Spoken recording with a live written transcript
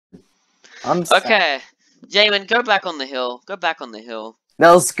I'm sad. Okay, Jamin, go back on the hill. Go back on the hill.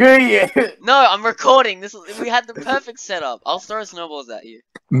 No, screw you. No, I'm recording. We had the perfect setup. I'll throw snowballs at you.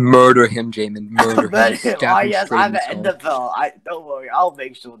 Murder him, Jamin. Murder him. But, Stab oh him yes, straight I'm in the an skull. ender pearl. Don't worry, I'll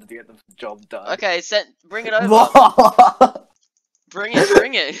make sure to get the job done. Okay, bring it over. Whoa. Bring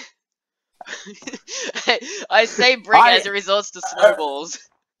it. I say bring it as it results to snowballs.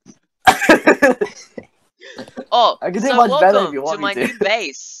 Oh, I can do so much better if welcome you to want me my to. new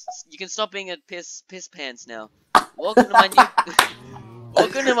base. You can stop being a piss pants now. Welcome to my new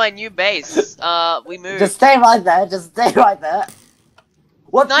welcome to my new base. We moved. Just stay right there. Just stay right there.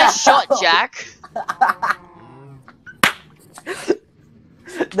 What? Nice the shot, hell? Jack.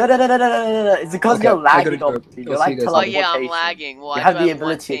 No. It's because Okay, you're I gotta lagging. go. You're I'll see like you guys Oh later. yeah, I'm teleportation. lagging. Well, You I have do the have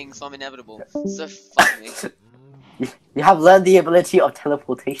one ability- ping, so I'm inevitable. So fuck me. You have learned the ability of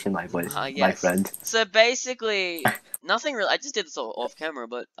teleportation, my boy, my Yes. friend. So basically, nothing really. I just did this all off camera,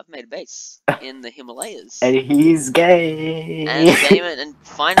 but I've made a base in the Himalayas. And he's gay. And Damon, and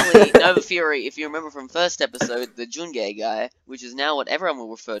finally, Nova Fury, if you remember from first episode, the Jun Gay guy, which is now what everyone will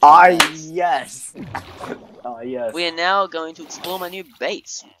refer to him as. Yes. Yes. We are now going to explore my new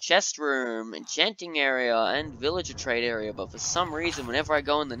base. Chest room, enchanting area, and villager trade area, but for some reason, whenever I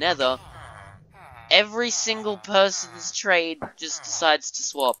go in the nether, every single person's trade just decides to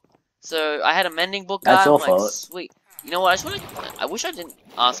swap. So, I had a mending book guy, That's I'm your like, fault. sweet. You know what, I wish I didn't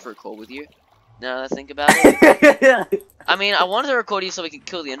ask for a call with you, now that I think about it. I mean, I wanted to record you so we could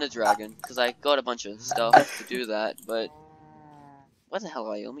kill the Ender Dragon, because I got a bunch of stuff to do that, but... Where the hell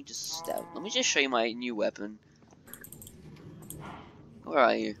are you? Let me just show you my new weapon. Where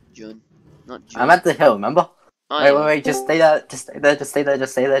are you, Jun? Not Jun. I'm at the hill, remember? Oh, Wait, yeah. wait, just stay there, just stay there, just stay there,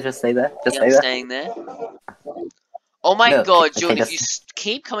 just stay there, just stay there, just Yeah, stay I'm there. staying there. Oh my No, god, okay, Jun, if just- you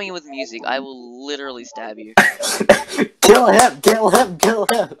keep coming in with music, I will literally stab you. Kill him, kill him, kill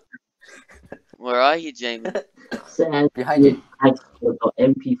him! Where are you, Jamie? Said Behind you. I got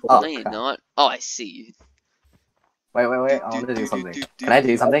MP4. Oh, No, you're crap. not. Oh, I see you. Wait, I want to do something. Can I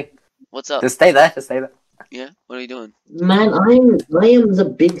do something? What's up? Just stay there, just stay there. Yeah? What are you doing? Man, I am a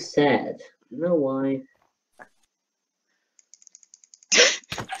big sad. You know why?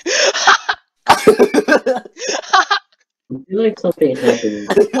 I feel like something happened.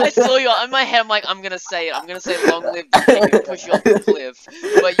 I saw you in my head. I'm like, I'm gonna say it. I'm gonna say long live the king and push you off the cliff.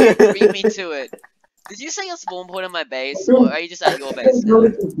 But you beat me to it. Did you say your spawn point on my base, or are you just at your base now?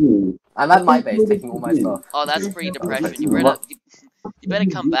 I'm at my base taking all my stuff. Oh, that's pretty depression. You better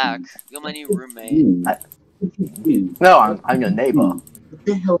come back. You're my new roommate. No, I'm your neighbor. What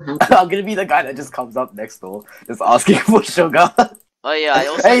the hell happened? I'm gonna be the guy that just comes up next door, just asking for sugar. Oh yeah, I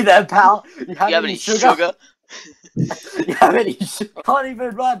also. Hey there, pal. You have, you have any sugar? You have any sugar? Can't even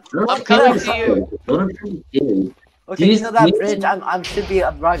run. I'm coming to you. What I'm trying to do. Okay, you know that bridge? I'm should be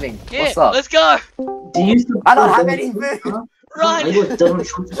arriving. Here, What's up? let's go. Do you support I don't have Donald any Trump? food. Run. Are you a Donald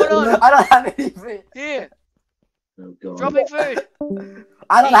Trump Hold on. supporter? I don't have any food. Here, Oh god. dropping food.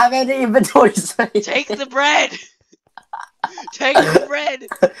 I don't have any inventory space. Take the bread. Take the bread.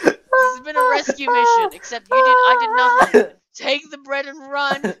 This has been a rescue mission, except I did nothing. Take the bread and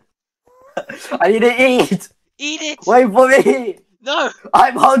run. I need to eat. Eat it. Wait for me. No.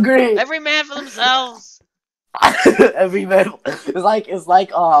 I'm hungry. Every man for themselves. Every man. It's like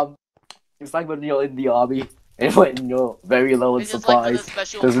when you're in the army and when you're very low in It's just like when the supplies,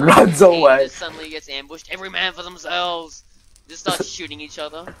 special just forces runs team away. just suddenly gets ambushed. Every man for themselves. Just starts shooting each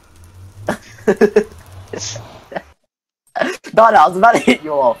other. No, I was about to hit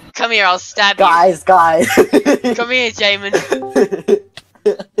you off. Come here, I'll stab Guys. you. Come here, Jamin.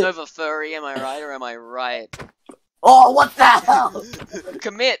 Nova Furry, am I right or am I right? Oh, what the hell?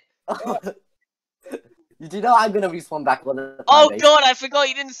 Commit. Did you know I'm gonna respawn back on the Oh base? god, I forgot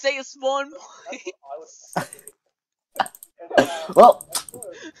you didn't say a spawn point. Well,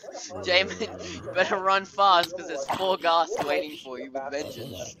 Jamin, you better run fast because there's 4 ghasts waiting for you with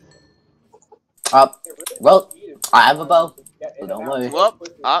vengeance. well, I have a bow, so don't worry. Whoop,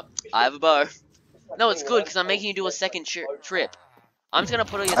 I have a bow. No, it's good because I'm making you do a second trip. I'm just gonna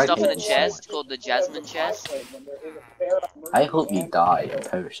put all your stuff in a chest called the Jasmine chest. I hope you die and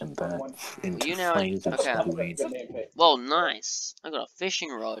perish and burn into You know, flames of okay. flames. Well, nice. I got a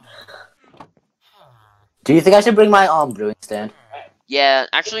fishing rod. Do you think I should bring my brewing stand? Yeah,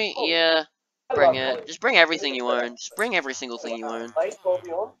 actually, yeah. Bring it. Just bring everything you own. Just bring every single thing you own.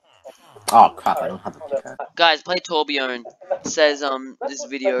 Oh crap, I don't have a pickaxe. Guys, play Torbjorn. Says this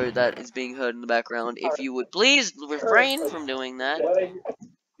video that is being heard in the background. If you would please refrain from doing that.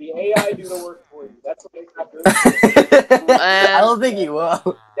 The AI do the work for you. That's what makes that good. I don't think you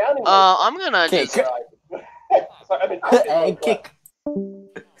will. I'm gonna Kick. just Hey, kick.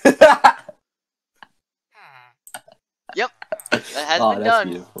 That has Oh, been that's done.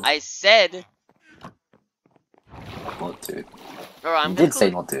 beautiful. I said. Not to. Alright, I'm You gonna did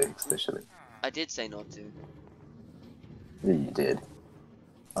say call- not to, especially. I did say not to. Yeah, you did.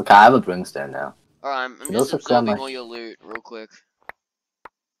 Okay, I have a brimstone now. Alright, I'm Can you just also grab absorbing my- all your loot real quick.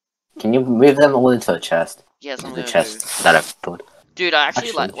 Can you move them all into a chest? Yes, I'm The gonna chest do. that I've put. Dude, I actually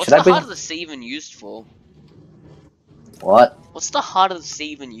Actually, like. What's should I the bring- heart of the sea even used for? What? What's the heart of the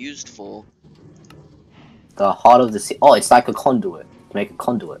sea even used for? The heart of the sea. Oh, it's like a conduit. Make a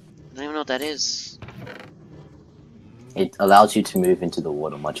conduit. I don't even know what that is. It allows you to move into the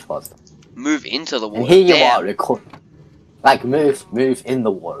water much faster. Move into the water. And here you Damn. are, record. Like move in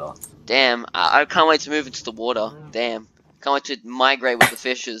the water. Damn, I can't wait to move into the water. Damn. Can't wait to migrate with the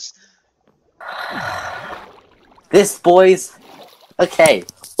fishes. This, boys. Okay,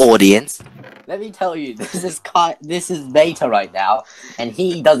 audience. Let me tell you, this is Beta right now, and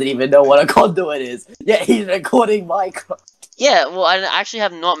he doesn't even know what a conduit is. Yet he's recording Minecraft. Yeah, well, I actually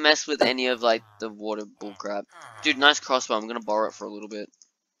have not messed with any of, like, the water bullcrap. Dude, nice crossbow. I'm gonna borrow it for a little bit.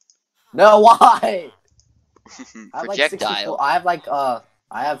 No, why? I have like 64. Projectile.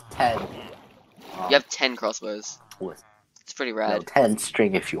 I have 10. You have 10 crossbows. What? It's pretty No, rad. 10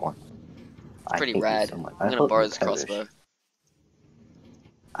 string if you want. It's pretty hate you rad. so much. I'm I gonna hope borrow you this perish. crossbow.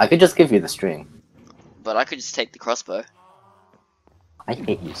 I could just give you the string. But I could just take the crossbow. I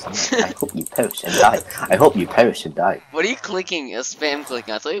hate you so much. I hope you perish and die. I hope you perish and die. What are you clicking? Spam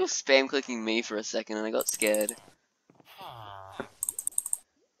clicking. I thought you were spam clicking me for a second and I got scared.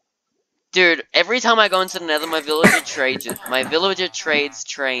 Dude, every time I go into the nether, my villager trades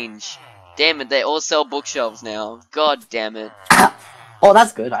change. Damn it, they all sell bookshelves now. God damn it. Oh,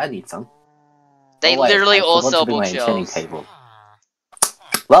 that's good. I need some. They Oh, wait, literally I all forgot sell to bring my enchanting bookshelves. table.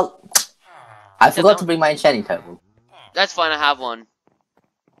 Well, I forgot no- to bring my enchanting table. That's fine, I have one.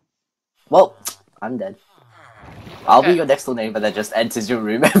 Well, I'm dead. I'll be Okay. your next door neighbor that just enters your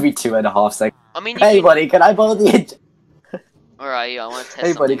room every 2.5 seconds. I mean, you Hey, can... buddy, can I borrow the? Alright, yeah, I want to test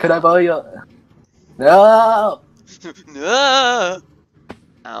Hey, buddy, something can I out. borrow your? No. No!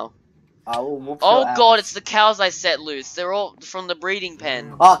 Ow. I will whoop Oh your ass. god, it's the cows I set loose. They're all from the breeding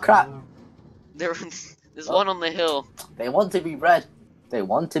pen. Oh crap! There's Oh. one on the hill. They want to be bred. They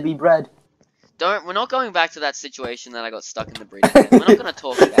want to be bred. We're not going back to that situation that I got stuck in the breeding pen. We're not gonna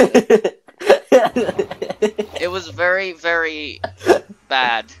talk about it. It was very, very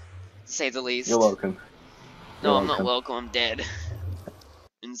bad, to say the least. You're welcome. No, You're I'm not welcome. welcome, I'm dead.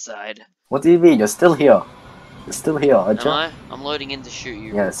 Inside. What do you mean? You're still here. You're still here, aren't Am you? I? I'm loading in to shoot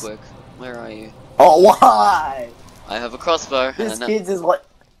you Yes. real quick. Where are you? Oh, why? I have a crossbow. This and I know- kid's is what.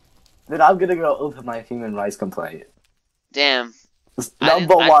 Then I'm gonna go open my human rights complaint. Damn.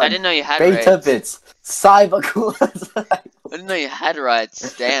 Number one. I didn't know you had Beta rights. bits. Cyber coolers. I didn't know you had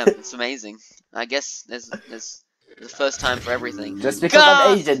rights. Damn, it's amazing. I guess there's the first time for everything. Just because Gah!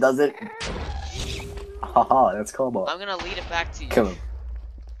 I'm Asian doesn't. Haha, that's combo. I'm gonna lead it back to you. Kill him.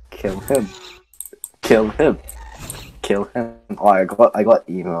 Kill him. Kill him. Kill him. Oh, I got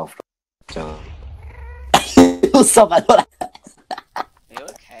email from Joe. What's up? I thought Are you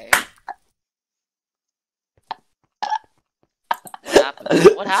okay? What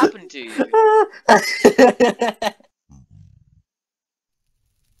happened? What happened to you?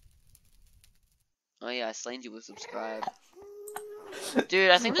 Oh yeah, I slain you with subscribe.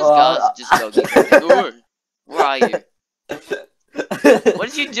 Dude, I think this guy's just doggy. Ooh, where are you? What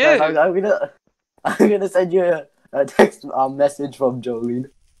did you do? I'm gonna send you a text message from Jolene.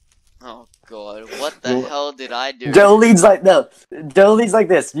 Oh god, what the hell did I do? Jolene's like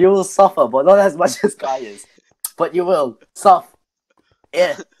this. You will suffer, but not as much as Guy is. But you will suffer.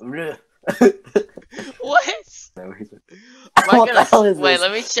 Yeah. What? No, he's Am I What the gonna- hell is Wait, this?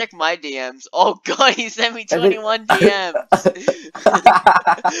 let me check my DMs. Oh god, he sent me And then- 21 DMs.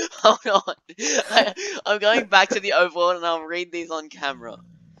 Hold on. I'm going back to the overworld and I'll read these on camera.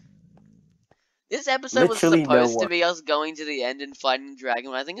 This episode Literally was no supposed to one. be us going to the end and fighting the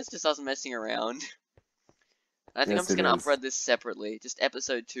dragon, but I think it's just us messing around. I think I'm Yes, just it gonna is. upload this separately. Just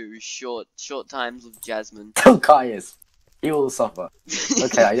episode 2, short times with Jasmine. Tell Caius. He will suffer.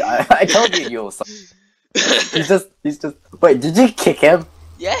 Okay, I told you you will suffer. He's just. Wait, did you kick him?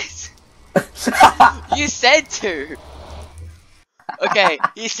 Yes! You said to! Okay,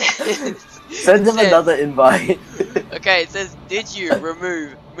 he says... Send him says- another invite. Okay, it says, did you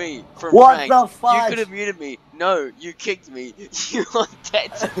remove me from What rank? the You fudge? could have muted me. No, you kicked me. You are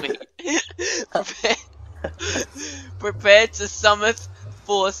dead to me. Prepare to summons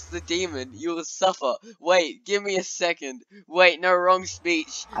force the demon. You will suffer. Wait, give me a second. Wait, no, wrong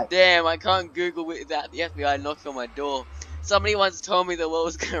speech. Damn, I can't Google without the FBI knocking on my door. Somebody once told me the world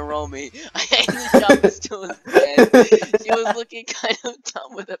was gonna roll me. I hate the sharpest tool in the bed. She was looking kind of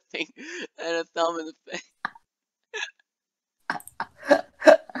dumb with a finger and a thumb in the face.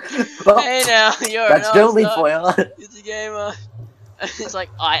 Well, Hey now, you're that's an Jolie all-star. for you. It's a gamer. It's like,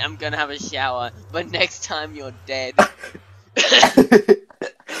 I am gonna have a shower, but next time you're dead.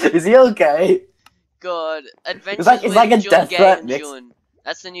 Is he okay? God, Adventures it's with like a Jun death Gay threat and mix. Jun.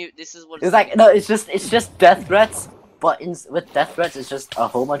 That's the new. This is what It's like no, it's just death threats. But with death threats, it's just a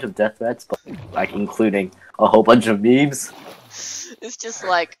whole bunch of death threats, but like including a whole bunch of memes. It's just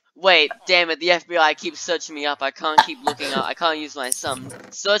like, wait, damn it, the FBI keeps searching me up. I can't keep looking up. I can't use my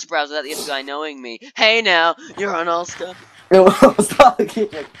search browser without the FBI knowing me. Hey now, you're an all-star. It's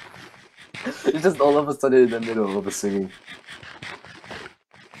just all of a sudden in the middle of the singing.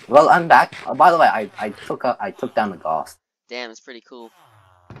 Well, I'm back. By the way, I took down the ghost. Damn, it's pretty cool.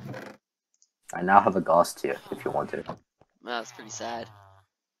 I now have a ghost here, if you want it. Wow, that's pretty sad.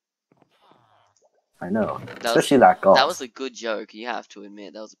 I know, That especially that ghost. That was a good joke, you have to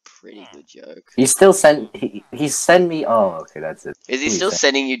admit. That was a pretty good joke. He still sent he sent me. Oh, okay, that's it. Is he Who still sent-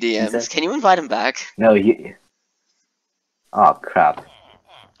 sending you DMs? Can you invite him back? No, he. Oh crap!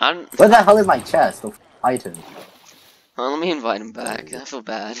 I'm. Where the hell is my chest of items? Oh, let me invite him back. I feel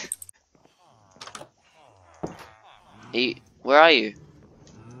bad. Where are you?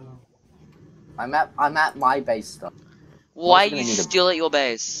 I'm at my base stuff. Why are gonna you need a- still at your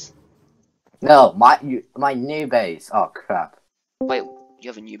base? No, my new base. Oh crap! Wait, you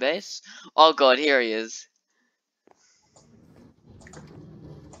have a new base? Oh god, here he is.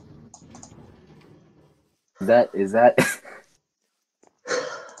 Is that?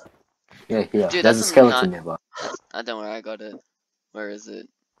 Yeah, here. Dude, There's that's a a skeleton nearby. Don't worry, I got it. Where is it?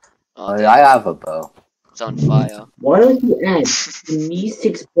 Oh, damn, I have a bow. it's on fire. Why don't you add the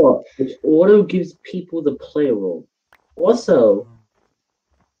music spot, which auto gives people the player role? Also,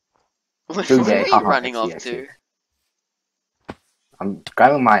 Where Jun are Gay, you haha, running off actually. to? I'm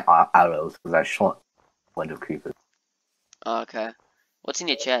grabbing my arrows because I shot one of the creepers. Oh, okay. What's in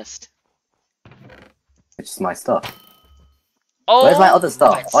your chest? It's my stuff. Oh, Where's my other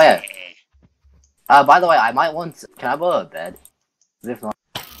stuff? let's Oh yeah. see. By the way, I might want. Can I borrow a bed? 'Cause if not,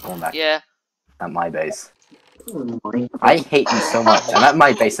 I'm going back Yeah. at my base. oh my I hate you so much. I'm at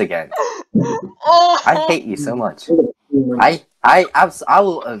my base again. Oh! I hate you so much. God. I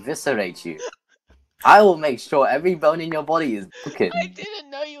will eviscerate you. I will make sure every bone in your body is broken. I didn't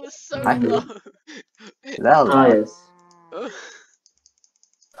know you were so I- low. That'll Highest. I'm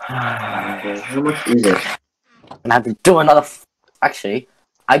How much is it? gonna have to do another. Actually,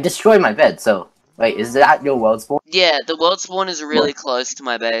 I destroyed my bed. So wait, is that your world spawn? Yeah, the world spawn is really close to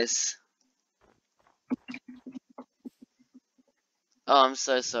my base. Oh, I'm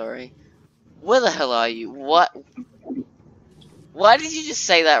so sorry. Where the hell are you? What? Why did you just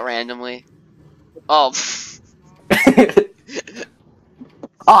say that randomly? Oh,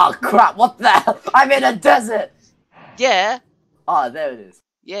 Oh crap! What the hell? I'm in a desert. yeah. Oh, there it is.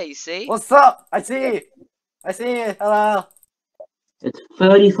 Yeah, you see? What's up? I see you. I see you. Hello. It's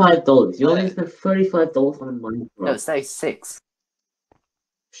 $35. You only spent $35 on Minecraft. No, say 6.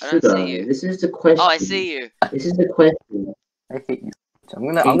 I don't Sugar, see you. this is the question. Oh, I see you. This is the question. I hate you.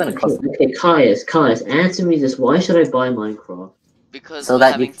 I'm gonna cuss. Okay, Caius, answer me this. Why should I buy Minecraft? Because So we're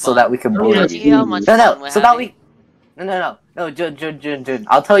that having so fun. that we can Oh, bully yeah, Do you. you hear how much No, fun no. we're So that having? we. No. Jun.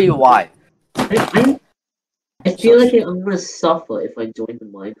 I'll tell you why. I feel like I'm gonna suffer if I join the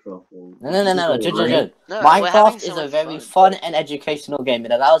Minecraft one. No. Jun. No, we're having Minecraft so is a much very fun. fun and educational game.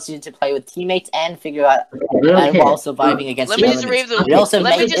 It allows you to play with teammates and figure out Okay, I don't and care. while surviving against Let the me just elements. read the. It also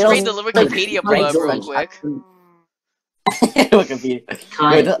Let me make- just it read the also Wikipedia makes blurb real friends. quick. Wikipedia.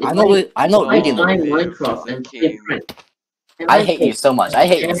 Caius, Wait, if I'm not I reading buy them. Minecraft and play Frank. I hate you so much. I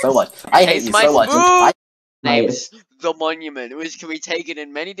hate you so much. I hate It's you my so much. spoon! Caius, Names the monument, which can be taken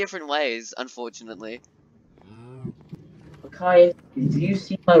in many different ways, unfortunately. Caius, do you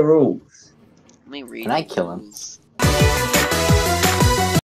see my rules? Let me read Can I the kill him? rules.